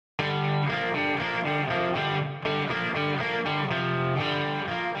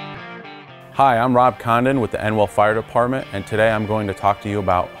Hi, I'm Rob Condon with the Endwell Fire Department, and today I'm going to talk to you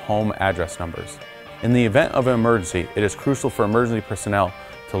about home address numbers. In the event of an emergency, it is crucial for emergency personnel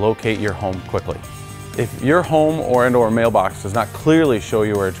to locate your home quickly. If your home or mailbox does not clearly show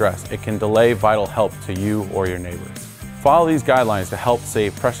your address, it can delay vital help to you or your neighbors. Follow these guidelines to help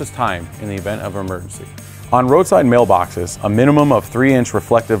save precious time in the event of an emergency. On roadside mailboxes, a minimum of 3-inch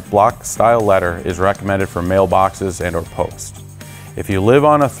reflective block-style letter is recommended for mailboxes and/or posts. If you live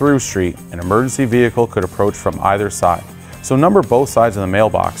on a through street, an emergency vehicle could approach from either side, so number both sides of the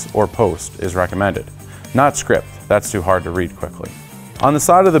mailbox or post is recommended. Not script, that's too hard to read quickly. On the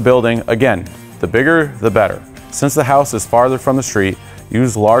side of the building, again, the bigger the better. Since the house is farther from the street,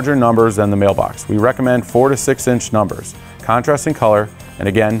 use larger numbers than the mailbox. We recommend 4 to 6-inch numbers, contrasting color, and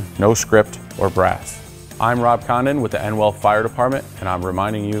again, no script or brass. I'm Rob Condon with the Endwell Fire Department, and I'm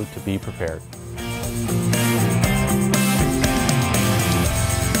reminding you to be prepared.